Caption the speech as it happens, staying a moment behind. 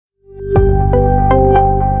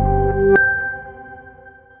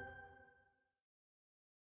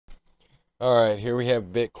Alright, here we have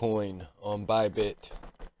Bitcoin on Bybit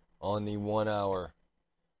on the 1 hour.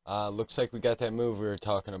 Looks like we got that move we were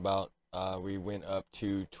talking about. We went up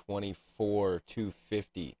to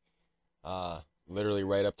 24,250. Literally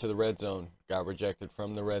right up to the red zone. Got rejected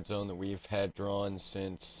from the red zone that we've had drawn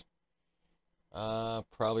since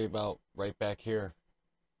probably about right back here.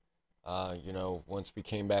 Once we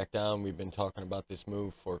came back down, we've been talking about this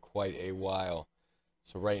move for quite a while.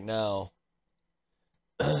 So right now,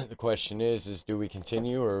 the question is do we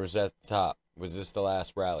continue, or was that the top? Was this the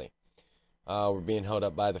last rally? We're being held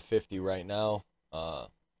up by the 50 right now.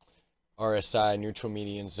 RSI, neutral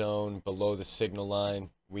median zone, below the signal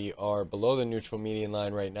line. We are below the neutral median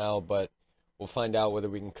line right now, but we'll find out whether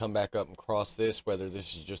we can come back up and cross this, whether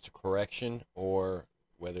this is just a correction or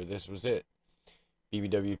whether this was it.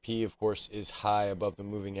 BBWP, of course, is high above the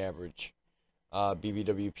moving average.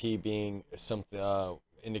 BBWP being something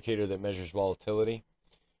indicator that measures volatility.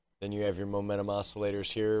 Then you have your momentum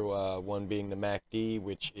oscillators here, one being the MACD,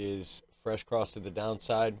 which is fresh cross to the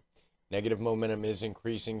downside. Negative momentum is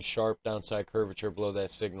increasing, sharp downside curvature below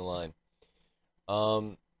that signal line.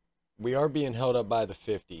 We are being held up by the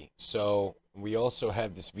 50, so we also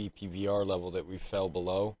have this VPVR level that we fell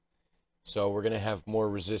below. So we're going to have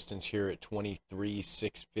more resistance here at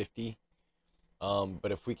 23,650.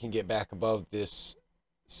 But if we can get back above this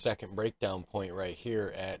second breakdown point right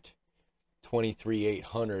here at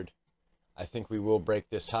 23,800, I think we will break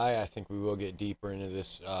this high. I think we will get deeper into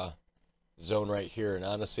this zone right here. And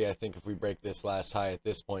honestly, I think if we break this last high at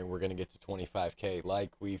this point, we're going to get to 25K like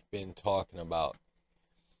we've been talking about.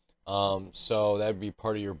 So that would be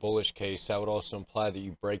part of your bullish case. That would also imply that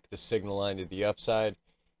you break the signal line to the upside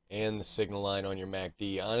and the signal line on your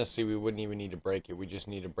MACD. Honestly, we wouldn't even need to break it. We just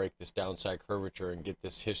need to break this downside curvature and get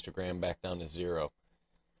this histogram back down to 0.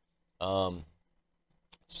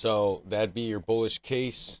 So that'd be your bullish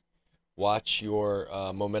case. Watch your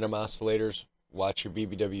momentum oscillators. Watch your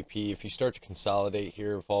BBWP. If you start to consolidate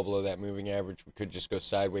here, fall below that moving average, we could just go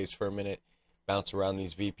sideways for a minute, bounce around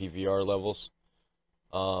these VPVR levels.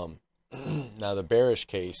 Now the bearish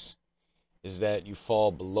case is that you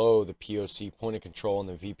fall below the POC point of control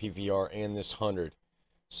and the VPVR and this 100.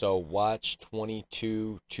 So watch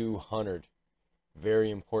 22,200. Very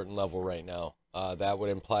important level right now. That would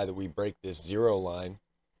imply that we break this 0 line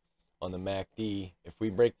on the MACD. If we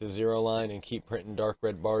break the 0 line and keep printing dark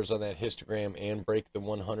red bars on that histogram and break the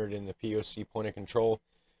 100 in the POC point of control,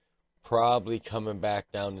 probably coming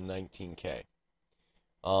back down to 19K.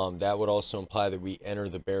 That would also imply that we enter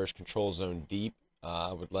the bearish control zone deep.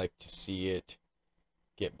 I would like to see it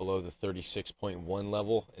get below the 36.1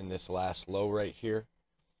 level in this last low right here.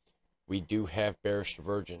 We do have bearish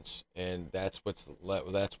divergence, and that's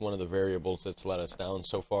one of the variables that's let us down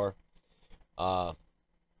so far.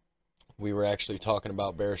 We were actually talking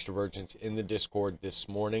about bearish divergence in the Discord this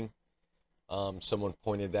morning. Someone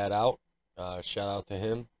pointed that out. Shout out to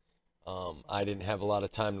him. I didn't have a lot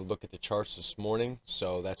of time to look at the charts this morning,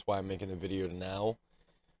 so that's why I'm making the video now.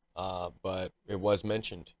 But it was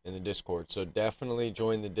mentioned in the Discord, so definitely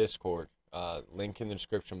join the Discord. Link in the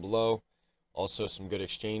description below. Also some good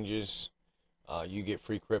exchanges. You get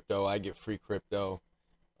free crypto, I get free crypto.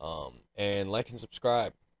 And like and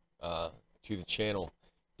subscribe to the channel.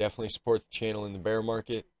 Definitely support the channel in the bear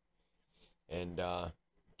market, and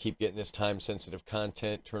keep getting this time sensitive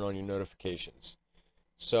content. Turn on your notifications.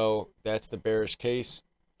 So that's the bearish case,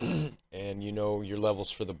 and you know your levels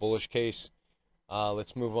for the bullish case.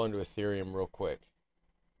 Let's move on to Ethereum real quick.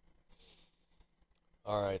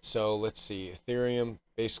 Alright, so let's see. Ethereum,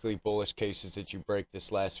 basically bullish case is that you break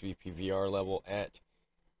this last VPVR level at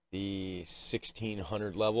the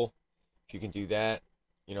 1600 level. If you can do that,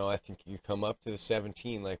 I think you come up to the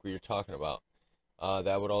 17 like we were talking about.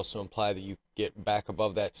 That would also imply that you get back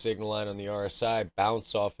above that signal line on the RSI,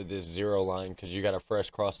 bounce off of this 0 line because you got a fresh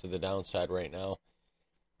cross to the downside right now.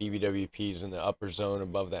 BBWP is in the upper zone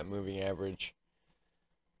above that moving average.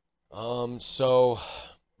 So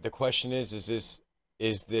the question is this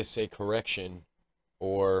a correction,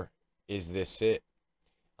 or is this it?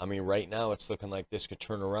 I mean, right now it's looking like this could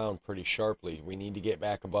turn around pretty sharply. We need to get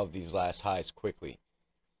back above these last highs quickly.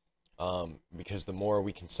 Because the more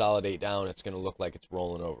we consolidate down, it's going to look like it's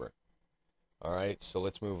rolling over. Alright, so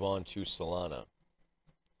let's move on to Solana.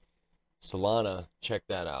 Solana, check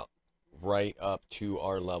that out. Right up to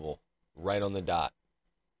our level. Right on the dot.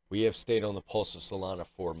 We have stayed on the pulse of Solana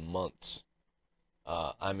for months.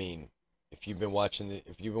 I mean, if you've been watching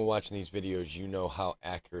these videos, you know how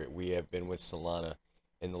accurate we have been with Solana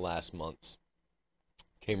in the last months.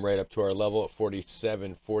 Came right up to our level at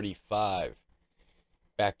 47.45.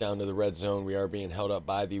 back down to the red zone. We are being held up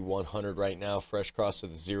by the 100 right now. Fresh cross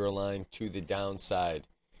of the 0 line to the downside.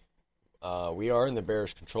 We are in the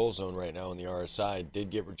bearish control zone right now on the RSI.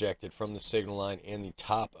 Did get rejected from the signal line and the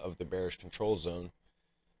top of the bearish control zone.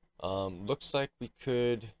 Looks like we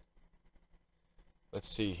could, let's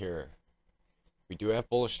see here. We do have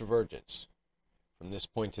bullish divergence from this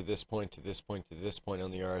point to this point to this point to this point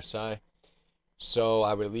on the RSI. So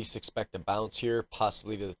I would at least expect a bounce here,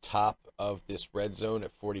 possibly to the top of this red zone at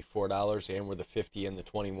 $44 and where the 50 and the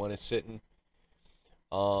 21 is sitting.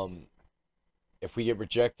 If we get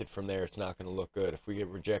rejected from there, it's not going to look good. If we get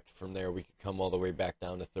rejected from there, we could come all the way back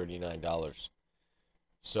down to $39.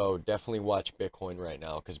 So definitely watch Bitcoin right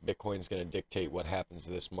now, because Bitcoin is going to dictate what happens to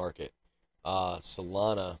this market.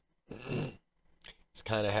 Solana is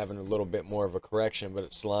kind of having a little bit more of a correction, but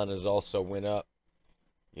Solana has also went up,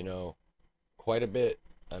 you know, quite a bit.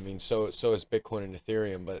 I mean, so is Bitcoin and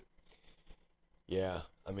Ethereum, but yeah,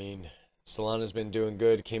 I mean, Solana's been doing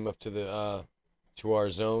good. It came up to the to our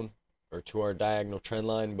zone, or to our diagonal trend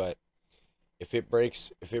line, but if it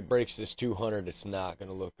breaks this 200, it's not going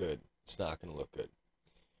to look good. It's not going to look good.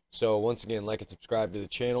 So once again, like and subscribe to the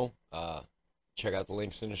channel. Check out the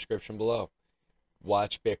links in the description below.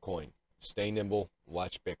 Watch Bitcoin. Stay nimble.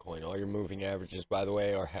 Watch Bitcoin. All your moving averages, by the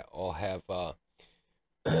way, are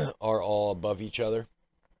all above each other.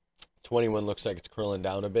 21 looks like it's curling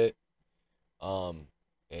down a bit.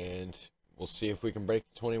 And we'll see if we can break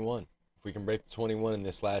the 21. If we can break the 21 in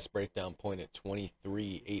this last breakdown point at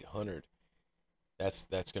 23,800, that's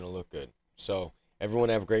going to look good. So everyone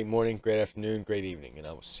have a great morning, great afternoon, great evening, and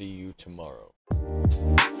I will see you tomorrow.